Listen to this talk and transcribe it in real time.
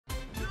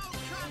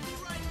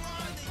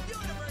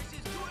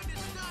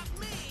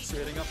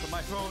sitting up on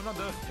my throne on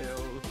the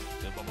hill,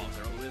 the bombs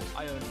are with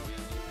iron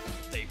will.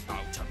 They bow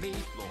to me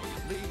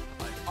loyally,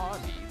 an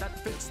army that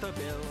fits the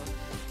bill.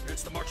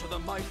 It's the march of the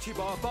mighty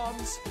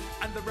bombs,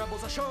 and the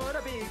rebels are sure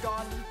to be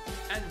gone.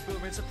 And we'll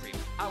reign supreme,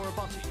 our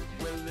bounty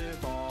will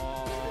live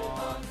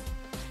on.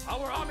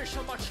 Our army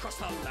shall march across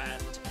the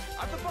land,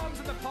 I've the bombs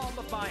in the palm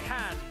of my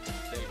hand.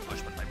 They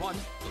march one by one,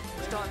 the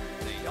war is done,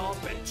 they all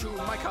bend to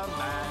my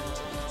command.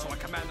 So I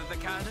command that the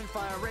cannon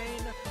fire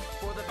rain,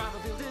 for the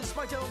battlefield is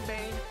my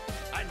domain.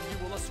 And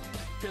you will assume,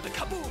 hear the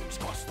kabooms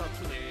cross the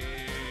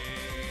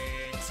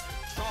plains.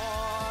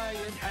 Try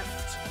and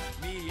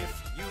heft me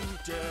if you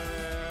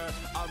dare,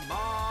 a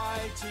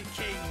mighty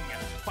king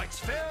fights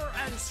fair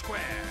and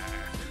square.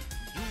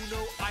 You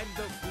know I'm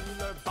the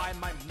ruler by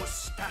my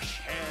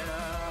mustache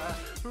hair,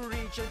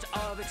 regent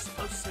of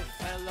explosive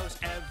fellows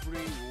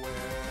everywhere.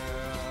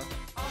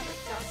 On a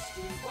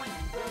dusty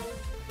winding road,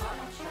 on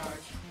our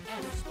charge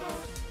and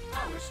explode.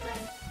 Our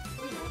strength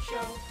we will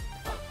show,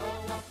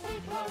 up we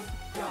blow.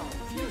 Yo,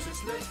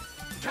 fuses lit,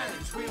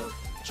 cannons wheel,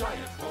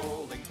 giant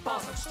rolling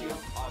balls of steel.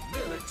 Our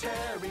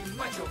military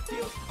might shall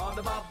feel on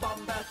the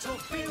bomb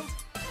battlefield.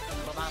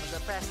 The bombs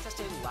oppressed us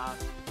too long,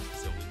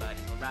 so we let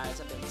him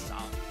rise up in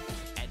song.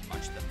 And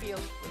march the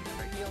field, we'll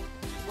never yield,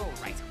 we'll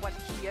right what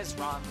he has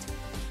wronged.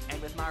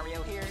 And with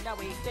Mario here, now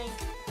we think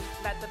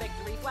that the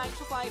victory flags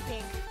will fly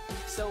pink.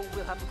 So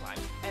we'll have to climb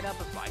and up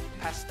and fly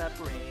past the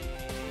brink.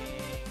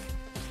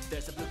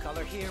 There's a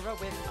blue-collar hero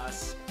with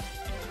us,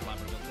 in the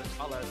bomber we'll put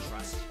all our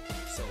trust.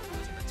 So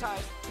losing the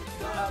tide to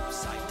the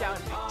upside down,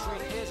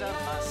 victory is a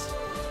must.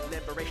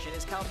 Liberation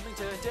is coming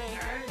today,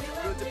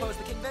 we'll depose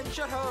the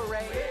convention,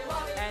 hooray.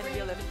 And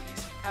we'll live in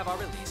peace, have our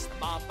release, the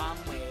bomb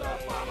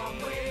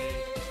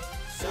way.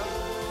 So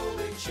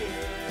we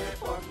cheer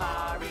for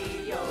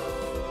Mario,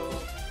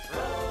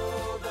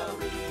 roll the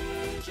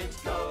regions,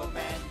 go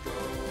man go.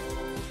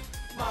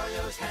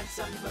 Mario's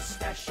handsome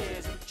mustache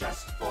isn't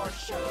just for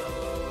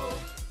show,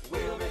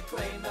 we'll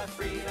reclaim the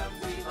freedom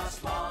we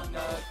lost long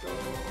ago.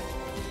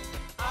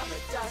 On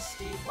the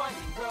dusty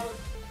winding road,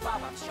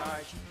 bombs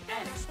charge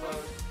and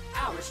explode.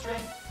 Our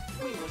strength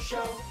we will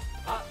show,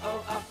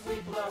 up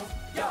we blow.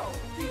 Yo,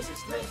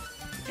 fuses lit,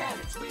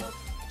 cannons wheel,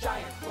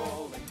 giant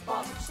rolling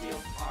balls of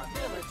steel. Our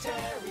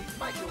military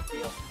might you'll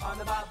feel on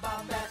the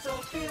bomb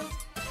battlefield.